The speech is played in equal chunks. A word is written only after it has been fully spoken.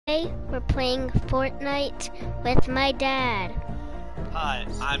We're playing Fortnite with my dad. Hi,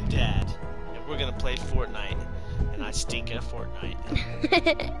 I'm Dad, and we're gonna play Fortnite, and I stink at Fortnite.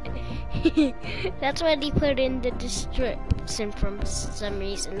 That's what he put in the description for some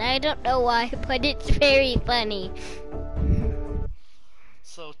reason. I don't know why, but it's very funny.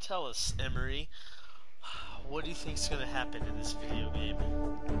 So tell us, Emery, what do you think's gonna happen in this video game?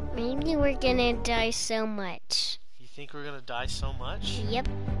 Maybe we're gonna die so much. You think we're gonna die so much? Yep.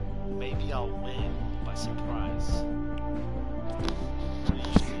 Maybe I'll win by surprise. What do you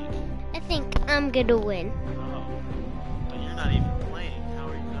think? I think I'm gonna win. Oh, but you're not even playing. How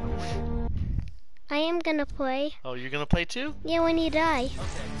are you gonna win? I am gonna play. Oh, you're gonna play too? Yeah, when you die.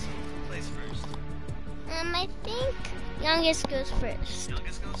 Okay, so who plays first? I think youngest goes first.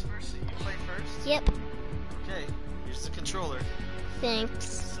 Youngest goes first, so you play first? Yep. Okay, here's the controller. Thanks.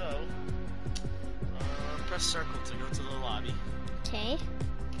 So, press circle to go to the lobby. Okay.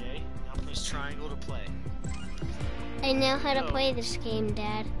 Okay, now press triangle to play. I know how to play this game,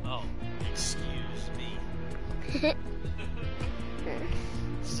 Dad. Oh, excuse me.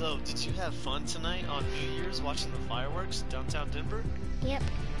 So, did you have fun tonight on New Year's watching the fireworks downtown Denver? Yep.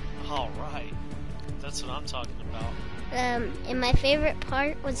 Alright, that's what I'm talking about. And my favorite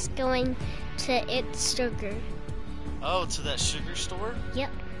part was going to It's Sugar. Oh, to that sugar store?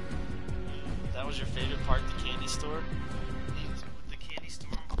 Yep. That was your favorite part, the candy store? The candy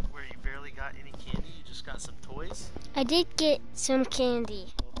store where you barely got any candy, you just got some toys? I did get some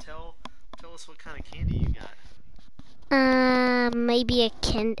candy. Well, tell us what kind of candy you got. Maybe I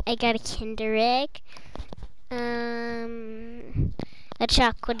got a Kinder Egg. A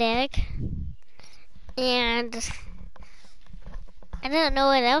chocolate egg. And I don't know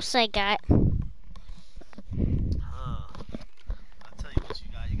what else I got. Huh. I'll tell you what you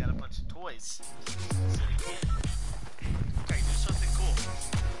got. You got a bunch of toys. Instead of candy. Okay, do something cool. Let's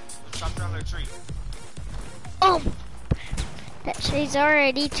chop down their tree. Oh! That tree's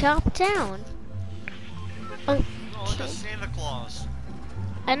already chopped down. Oh. Oh, look at Santa Claus.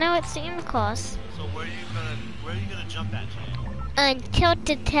 I know it's Santa Claus. So where are you gonna jump at, Jay? On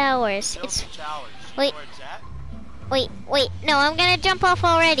Tilted Towers. Tilted Towers. Wait. Where it's at? Wait. No, I'm gonna jump off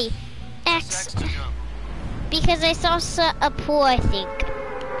already. X to jump. Because I saw a pool, I think.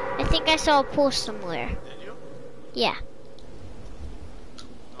 I think I saw a pool somewhere. Did you? Yeah.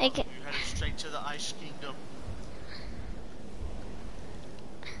 Oh, you're headed straight to the Ice Kingdom.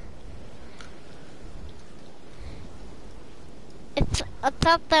 I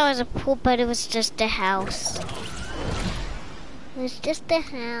thought that was a pool, but it was just a house. It was just a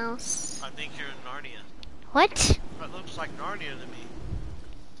house. I think you're in Narnia. What? That looks like Narnia to me.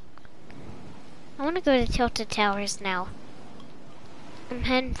 I want to go to Tilted Towers now. I'm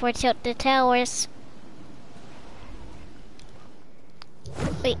heading for Tilted Towers.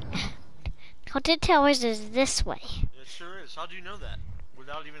 Wait. Tilted Towers is this way. It sure is. How do you know that?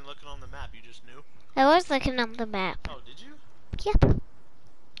 Without even looking on the map, you just knew? I was looking on the map. Oh, did you? Yep.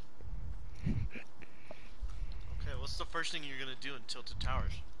 Okay, what's the first thing you're gonna do in Tilted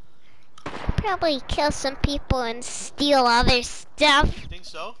Towers? Probably kill some people and steal other stuff. You think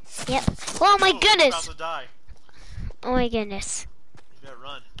so? Yep. Oh my You're goodness! about to die. Oh my goodness. You better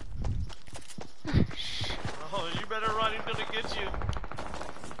run. Oh, you better run, he's gonna get you.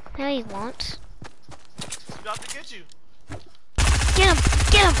 No, he won't. He's about to get you. Get him!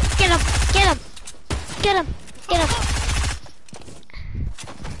 Get him! Get him! Get him! Get him! Get him!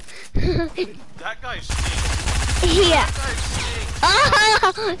 That guy stinks. Yeah. That guy stinks.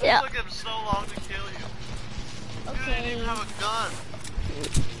 Oh! It Yeah. took him so long to kill you. You didn't even have a gun.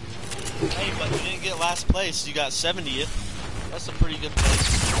 Hey, but you didn't get last place. You got 70th. That's a pretty good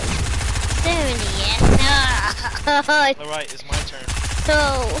place. 70th. Alright, it's my turn.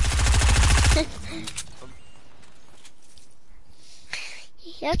 Oh.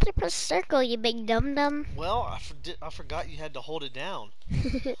 You have to press circle, you big dum-dum. Well, I forgot you had to hold it down.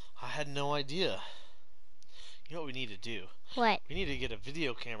 I had no idea. You know what we need to do? What? We need to get a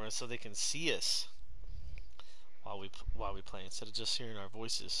video camera so they can see us while we play instead of just hearing our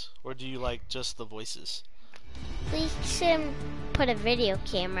voices. Or do you like just the voices? We should put a video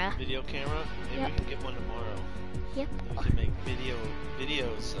camera. Video camera? Maybe we can get one tomorrow. Yep. We can make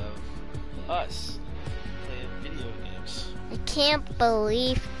videos of us playing video games. I can't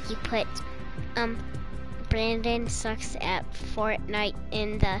believe you put Brandon sucks at Fortnite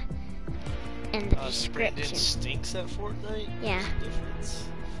in the description. Brandon stinks at Fortnite? Yeah. There's a difference.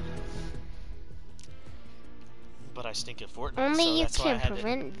 But I stink at Fortnite. Only so you that's why I can had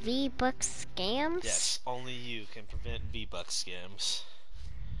prevent V-Buck scams? Yes, only you can prevent V-Buck scams.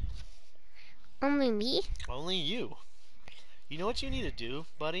 Only me? Only you. You know what you need to do,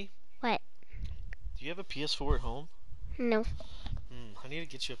 buddy? What? Do you have a PS4 at home? No. I need to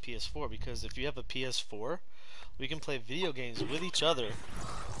get you a PS4 because if you have a PS4, we can play video games with each other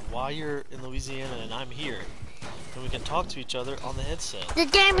while you're in Louisiana and I'm here. And we can talk to each other on the headset. The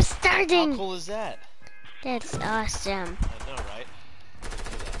game is starting! How cool is that? That's awesome. I know, right?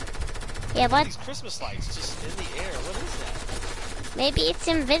 Yeah, what? These Christmas lights just in the air. What is that? Maybe it's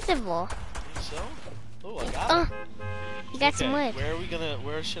invisible. Think so? Oh, I got it. You got some wood.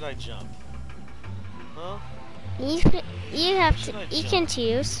 Where should I jump? Huh? You have to. You can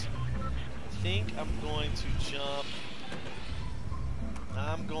choose. I think I'm going to jump.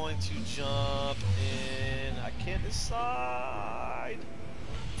 I'm going to jump in. I can't decide.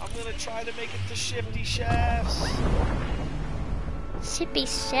 I'm gonna try to make it to Shifty Shafts. Shifty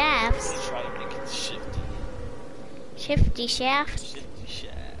Shafts. I'm gonna try to make it to Shifty. Shifty Shafts. Shifty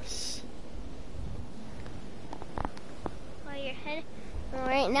Shafts. Well,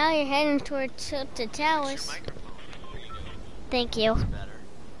 right now you're heading towards the towers. Your microphone. There you go. Thank you. That's better.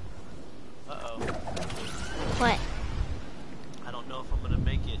 Uh-oh. What? I don't know if I'm gonna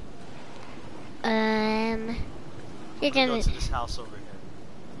make it. You're gonna go to this house over here.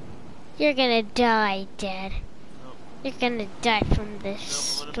 You're gonna die, Dad. Nope. You're gonna die from this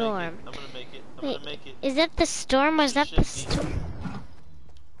storm. I'm gonna make it. I'm Wait, gonna make it. is that the storm? Was that the storm? Oh,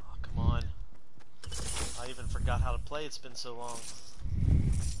 come on. I even forgot how to play. It's been so long.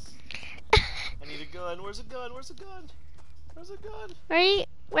 I need a gun. Where's a gun? Where's a gun? Where's a gun? Where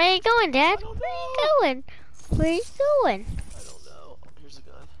are you going, Dad? I don't know. Where are you going? Where are you going? I don't know. Here's a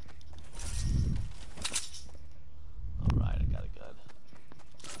gun. Alright, I got a gun.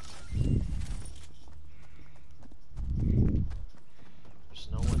 There's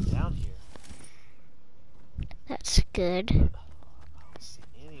no one down here. That's good. I don't see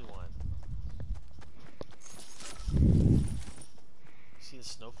anyone. See the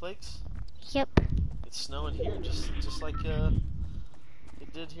snowflakes? Yep. It's snowing here, just like it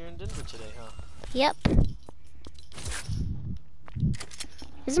did here in Denver today, huh? Yep.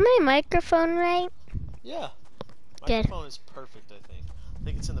 Is my microphone right? Yeah. Good. Microphone is perfect, I think. I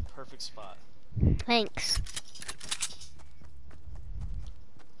think it's in the perfect spot. Thanks.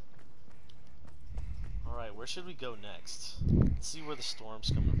 Alright, where should we go next? Let's see where the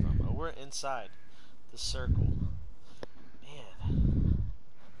storm's coming from. Oh, we're inside the circle. Man.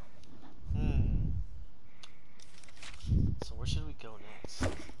 So where should we go next?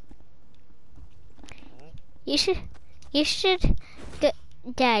 You should go,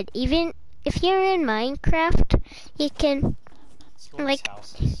 Dad, even if you're in Minecraft, you can like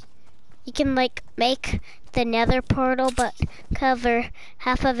make the nether portal but cover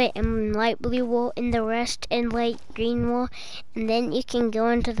half of it in light blue wool and the rest in light green wool, and then you can go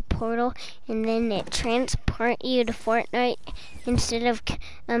into the portal and then it transport you to Fortnite instead of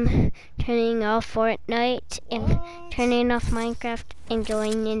turning off Fortnite and turning off Minecraft and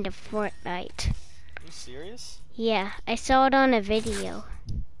going into Fortnite. Are you serious? Yeah, I saw it on a video.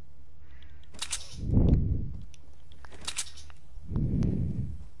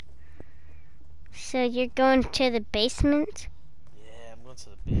 So you're going to the basement? Yeah, I'm going to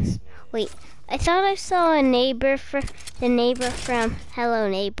the basement. Wait, I thought I saw a neighbor from Hello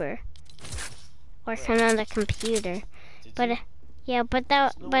Neighbor working on the computer. But yeah, but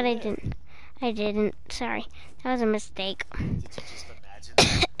I didn't. I didn't. Sorry, that was a mistake. Did you just imagine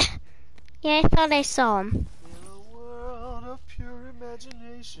that? Yeah, I thought I saw him. In a world of pure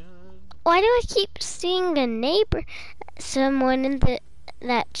imagination. Why do I keep seeing a neighbor, someone in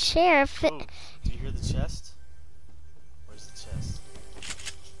that chair? Oh, do you hear the chest? Where's the chest?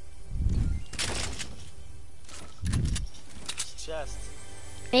 Where's the chest?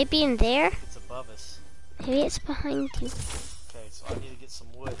 Maybe in there? It's above us. Maybe it's behind you. Okay, so I need to get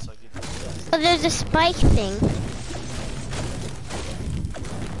some wood so I get the chest. Oh, there's a spike thing.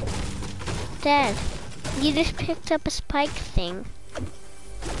 Dad, you just picked up a spike thing.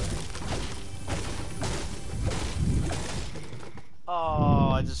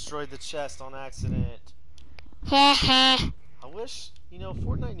 Oh, I destroyed the chest on accident. Heh. I wish,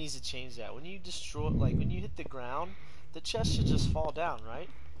 Fortnite needs to change that. When you destroy, like, when you hit the ground, the chest should just fall down, right?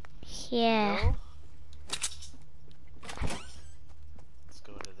 Yeah. No? Let's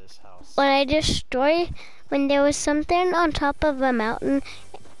go to this house. When I destroyed, when there was something on top of a mountain,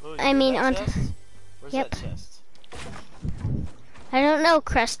 Oh, I mean on. chest? Where's Yep. that chest? I don't know,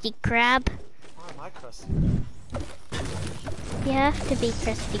 Krusty Krab. Why am I crusty? You have to be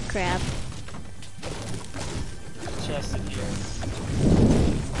Krusty Krab. There's a chest in here.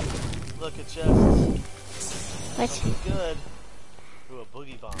 Look, a chest. What's Something good. Ooh, a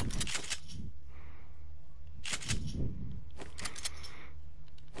boogie bomb.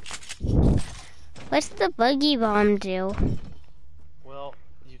 What's the buggy bomb do? Well,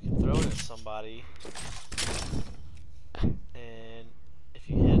 you can throw it at somebody, and if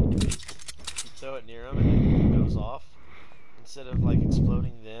you throw it near them and it goes off, instead of like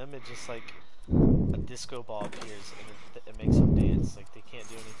exploding them, it just like a disco ball appears and it makes them dance. Like they can't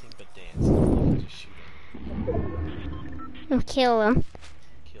do anything but dance. You can just shoot them. And kill him.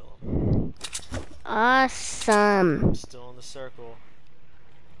 Kill them. Awesome. I'm still in the circle.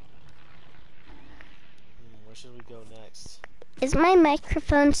 Where should we go next? Is my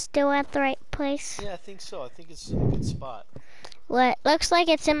microphone still at the right place? Yeah, I think so. I think it's in a good spot. What? Looks like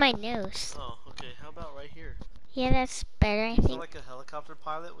it's in my nose. Oh, okay. How about right here? Yeah, that's better, I Is think. like a helicopter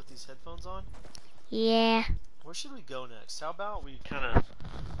pilot with these headphones on? Yeah. Where should we go next? How about we kind of,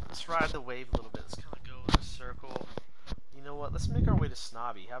 let's ride the wave a little bit. Let's kind of go in a circle. You know what? Let's make our way to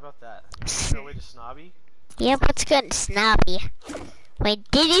Snobby. How about that? Make our way to Snobby? Yep, let's go to Snobby. Wait,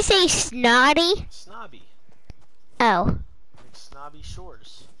 did you say snotty? Snobby. Oh. Like Snobby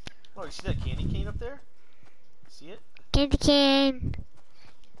Shores. Oh, you see that candy cane up there? See it? Candy cane.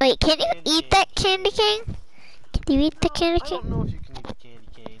 Wait, can you eat that candy cane? Can you eat the candy I don't cane? know if you can eat the candy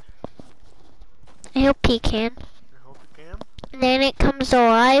cane. I hope you can. I hope you can. And then it comes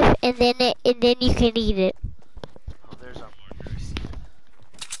alive, and then you can eat it. Oh, there's our marker. I see it.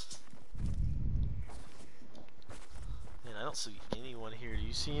 Man, I don't see anyone here. Do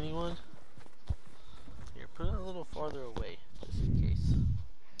you see anyone? Here, put it a little farther away, just in case.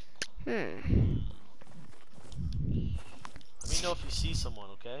 Let me know if you see someone,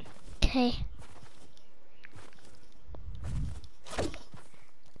 okay? Okay.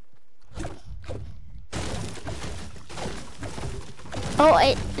 Oh,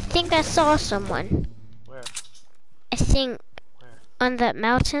 I think I saw someone. Where? I think Where? on that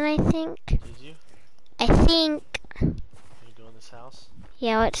mountain, I think. Did you? I think. Can you go in this house?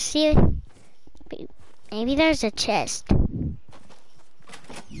 Yeah, let's see. Maybe there's a chest.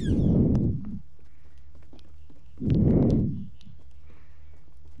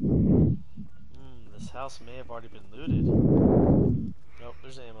 This house may have already been looted. Nope,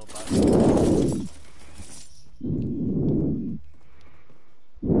 there's an ammo box.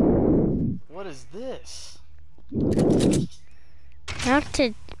 What is this?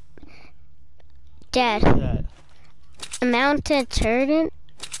 Mounted. Dad, What is that? a mounted turret.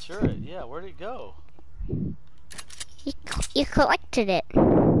 Turret, yeah, where'd it go? You collected it. I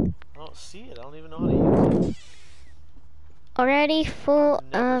don't see it. I don't even know how to use it. Already full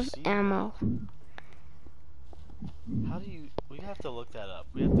I've never of seen ammo. How do you... We have to look that up.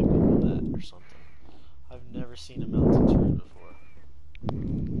 We have to Google that or something. I've never seen a mounted turret before. What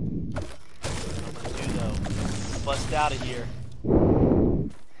I'm gonna do though, bust out of here.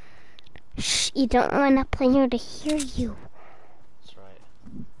 Shh, you don't want a player to hear you. That's right.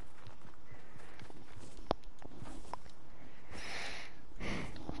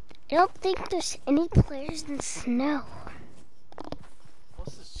 I don't think there's any players in snow.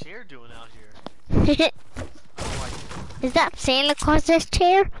 What's this chair doing out here? Is I don't like it. that Santa Claus's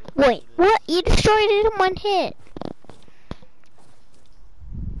chair? Wait, what? You destroyed it in one hit.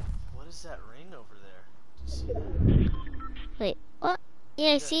 What is that ring over there? Do you see that? Wait, what?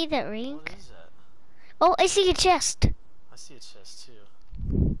 Yeah, I see that ring. What is that? Oh, I see a chest. I see a chest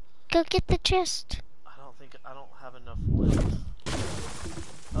too. Go get the chest. I don't have enough wood.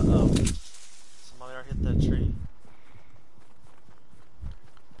 Uh-oh. Somebody already hit that tree.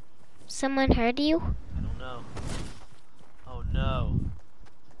 Someone heard you? I don't know. Oh no.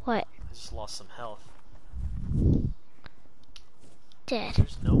 What? I just lost some health. Dad.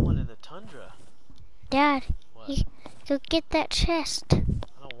 There's no one in the tundra. Dad, What? go get that chest.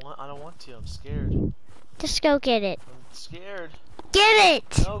 I don't want to. I'm scared. Just go get it. I'm scared. Get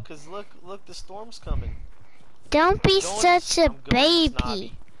it! No, cause look, the storm's coming. Don't be such a I'm going to baby.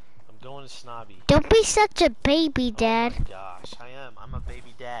 Snobby. I'm going to Snobby. Don't be such a baby, Dad. Oh my gosh, I am. I'm a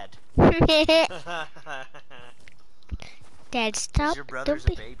baby dad. Dad, stop. Your brother's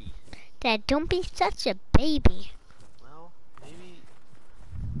Don't a baby. Dad, don't be such a baby. Well, maybe,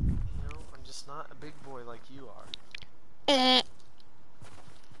 I'm just not a big boy like you are.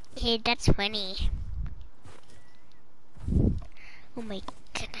 Hey, that's funny. Oh my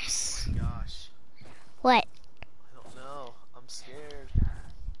goodness. Oh my gosh. What? I don't know. I'm scared.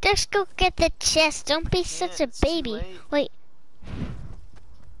 Just go get the chest. Don't be such a It's too baby. late. Wait.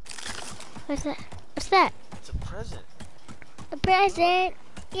 What's that? What's that? It's a present. A present.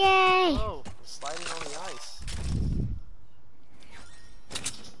 Yay. Oh, I'm sliding on the ice.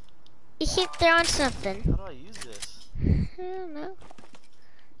 You keep throwing something. How do I use this? I don't know.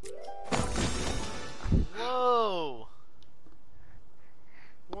 Whoa!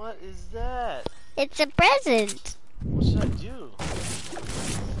 What is that? It's a present. What should I do?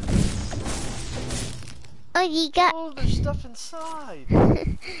 Oh, you got. Oh, there's stuff inside.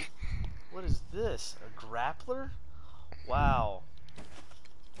 What is this? A grappler? Wow.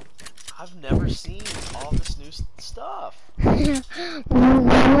 I've never seen all this new stuff.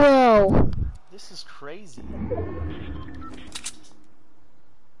 Whoa. This is crazy.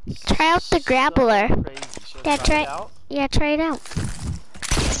 Try out the grappler. So crazy. Should I try it out? Yeah, try it out.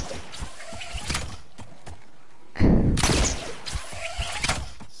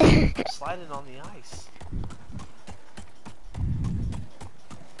 I'm sliding on the ice.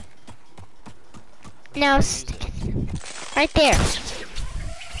 Now, right there.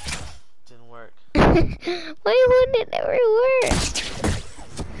 Didn't work. Why wouldn't it never work?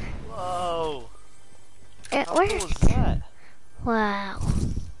 Whoa. It How worked. cool is that? Wow.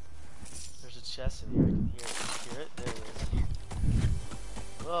 There's a chest in here. I can hear it. Hear it? There it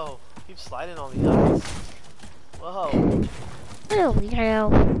is. Whoa. Keep sliding on the ice. Whoa. What a weirdo.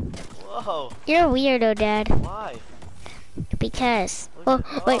 Whoa. You're a weirdo, Dad. Why? Because. Look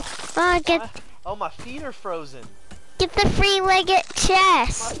Oh, at- wait. Oh, get Oh, my feet are frozen. the free-legged My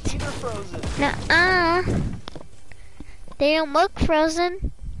chest. feet are frozen. Nuh-uh. They don't look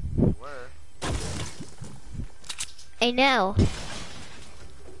frozen. They were. I know.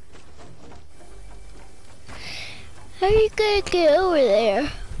 How are you gonna get over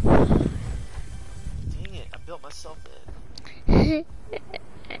there? Dang it. I built myself in.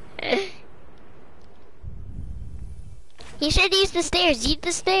 You should use the stairs. Use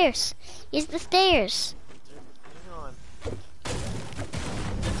the stairs. Use the stairs. Hang on.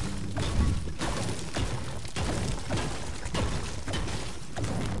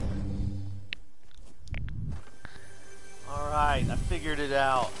 Alright, I figured it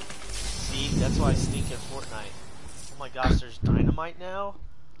out. See, that's why I stink at Fortnite. Oh my gosh, there's dynamite now?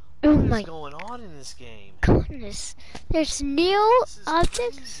 Oh What my is going on in this game? goodness. There's new This is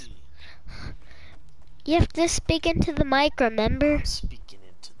objects. crazy. You have to speak into the mic, remember? I'm speaking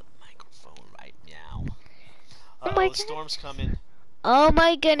into the microphone right now. Oh my the God. storm's coming. Oh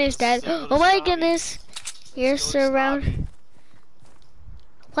my goodness, Let's Dad. go to Oh my Snobby. goodness. Let's You're go to Snobby. surrounded.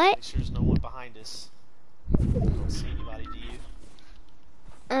 What? Make sure there's no one behind us. I don't see anybody, do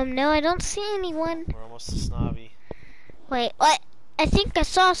you? No, I don't see anyone. We're almost to Snobby. Wait, what? I think I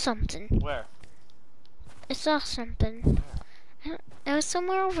saw something. Where? I saw something. It was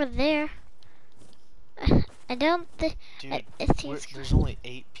somewhere over there. I don't think. Dude, I think it's there's only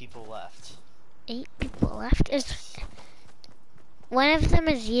 8 people left. 8 people left. One of them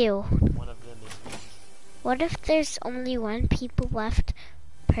is you. One of them is me. What if there's only one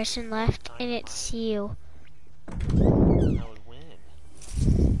person left, and it's you? I would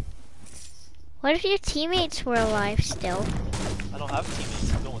win. What if your teammates were alive still? I don't have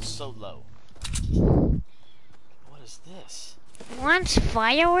teammates. I'm going so low. What is this? Launch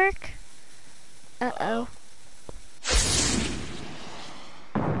firework? Uh-oh.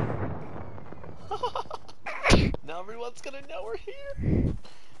 Now everyone's gonna know we're here.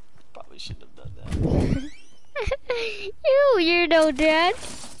 Probably shouldn't have done that. You weirdo, Dad.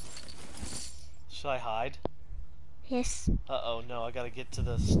 Should I hide? Yes. Uh-oh, no, I gotta get to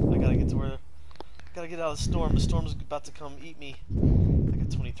where... I gotta get out of the storm. The storm's about to come eat me. I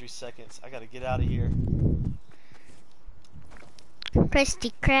got 23 seconds. I gotta get out of here.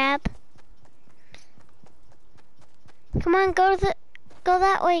 Krusty Krab. Come on, go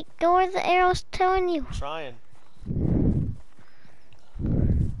that way. Go where the arrow's telling you. I'm trying.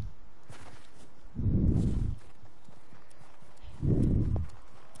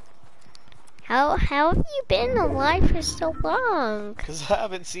 How have you been alive for so long? Because I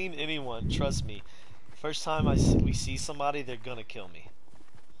haven't seen anyone. Trust me. First time we see somebody, they're gonna kill me.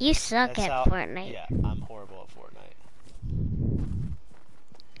 You suck That's at Fortnite. Yeah, I'm horrible at Fortnite.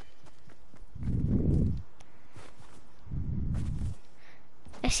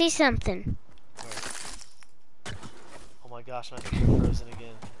 I see something. Where? Oh my gosh, my feet are frozen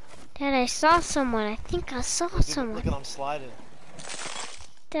again. Dad, I saw someone. I think I saw someone. Look at I'm sliding.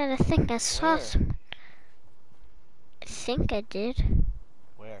 Dad, I think I saw Where? someone. I think I did.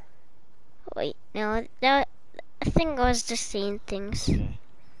 Where? Wait, no, I think I was just seeing things. Okay.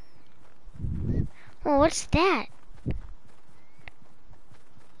 Well, what's that?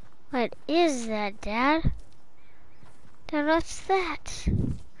 What is that, Dad? Dad, what's that?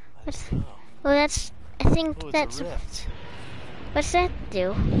 I don't know. Well, that's. I think Oh, it's that's. a rift. What's that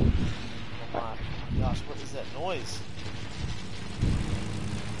do? Oh my gosh, what is that noise?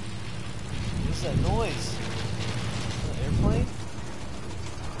 What is that noise? Is that an airplane?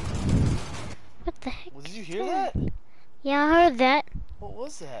 What the heck? Well, did you hear that? Yeah, I heard that. What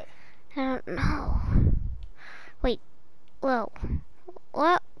was that? I don't know. Wait, whoa.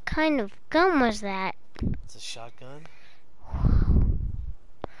 What kind of gun was that? It's a shotgun.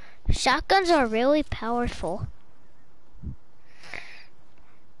 Shotguns are really powerful.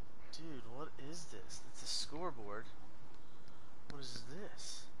 Dude, what is this? It's a scoreboard. What is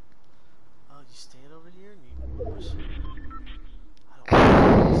this? Oh, you stand over here and you push. I don't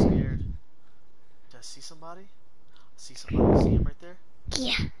know. I'm scared. Do I see somebody? I see somebody. See him right there?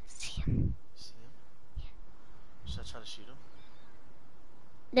 Yeah, see him. See him? Should I try to shoot him?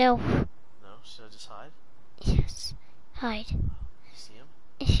 No. No? Should I just hide? Yes. Hide. You see him?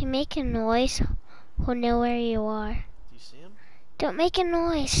 If you make a noise, we'll know where you are. Do you see him? Don't make a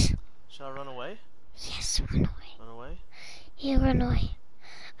noise. Should I run away? Yes, run away. Run away? Yeah, run away.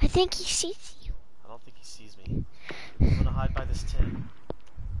 I think he sees you. I don't think he sees me. I'm gonna hide by this tent.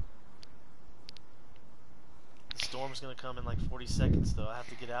 The storm's gonna come in like 40 seconds though. I have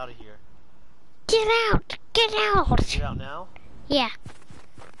to get out of here. Get out! Get out! Get out now? Yeah.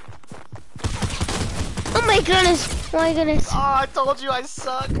 Oh my goodness! Oh my goodness! Oh, I told you I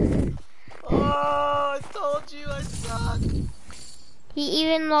suck! Oh, I told you I suck! You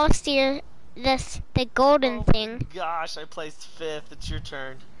even lost the golden thing. Gosh, I placed 5th. It's your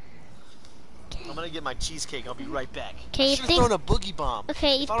turn. I'm gonna get my cheesecake. I'll be right back. Okay, I should have thrown a boogie bomb.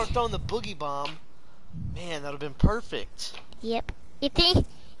 Okay. If I would have thrown the boogie bomb, man, that would have been perfect. Yep. You think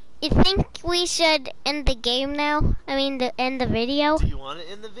we should end the game now? I mean, end the video? Do you want to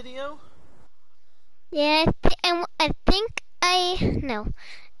end the video? Yeah, I think no.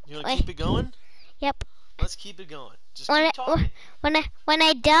 You want to keep it going? Yep. Let's keep it going. Just keep talking. When I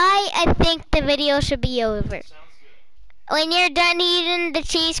die, I think the video should be over. Sounds good. When you're done eating the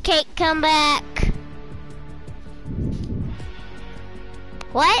cheesecake, come back.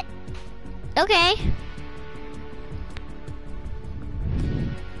 What? Okay.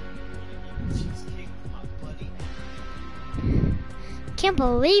 Cheesecake with my buddy. Can't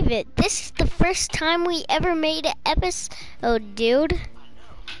believe it. This is the first time we ever made an episode, dude. I know.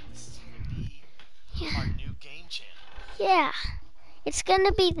 This is gonna be our new game channel. Yeah. It's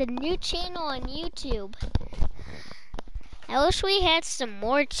gonna be the new channel on YouTube. I wish we had some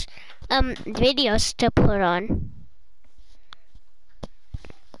more videos to put on. Look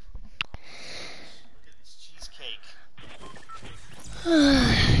at this cheesecake.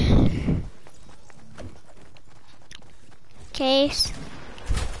 Case.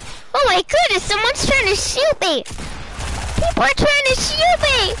 Oh my goodness, someone's trying to shoot me! People are trying to shoot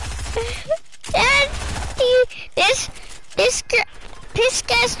me! And this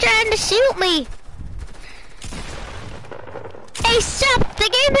guy's trying to shoot me! Hey, stop! The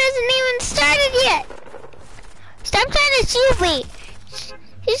game hasn't even started yet! Stop trying to shoot me!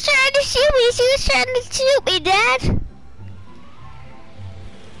 He's trying to shoot me! She was trying to shoot me, Dad!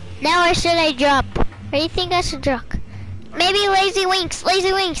 Now where should I drop? Where do you think I should drop? Maybe Lazy Winks!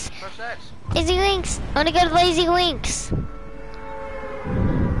 Lazy Winks! Press X. Lazy Winks! I wanna go to Lazy Winks! I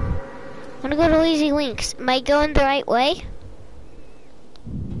wanna go to Lazy Winks. Am I going the right way? I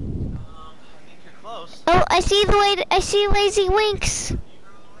think you're close. Oh, I see the way. I see Lazy Winks.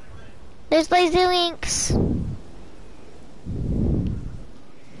 There's Lazy Winks.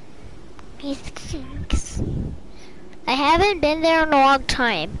 Lazy Winks. I haven't been there in a long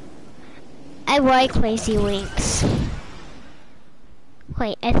time. I like Lazy Winks.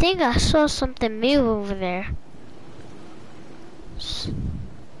 Wait, I think I saw something move over there.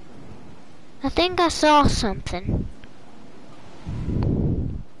 I think I saw something.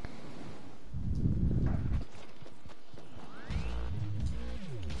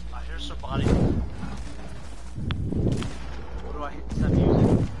 I hear somebody. What do I hear? Is that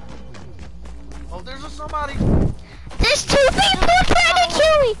music? Oh, there's somebody. There's two people trying to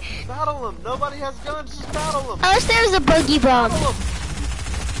kill me! Battle them. Nobody has guns. Just battle them. Oh, there was a boogie bomb. Battle them.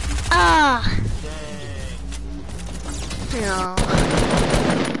 Ah. Dang. No.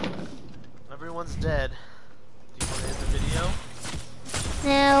 Everyone's dead. Do you want to end the video?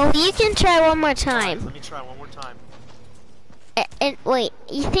 No, you can try one more time. Let me try one more time. And wait,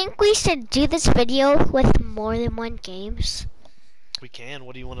 you think we should do this video with more than one games? We can.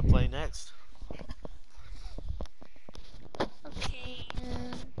 What do you want to play next? Okay.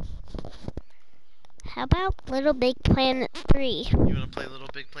 How about Little Big Planet 3? You want to play Little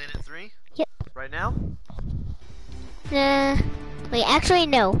Big Planet 3? Yep. Right now? Wait, actually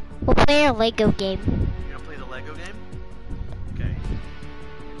no. We'll play a Lego game. You're gonna play the Lego game? Okay.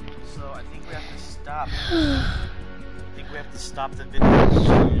 So I think we have to stop. I think we have to stop the video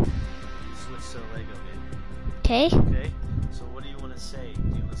and switch to the Lego game. Okay. Okay? So what do you want to say? Do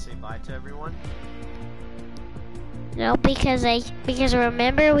you want to say bye to everyone? No, because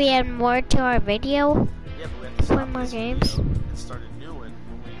remember we had more to our video. Yeah, but we have to Play stop more this games. video and start a new one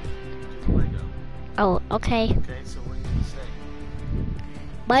when we do the Lego. Oh, okay. Okay, so what are you gonna say?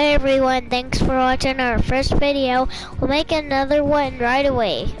 Bye everyone. Thanks for watching our first video. We'll make another one right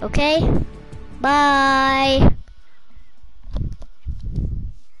away. Okay? Bye.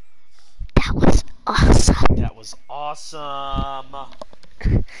 That was awesome. That was awesome.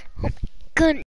 Good.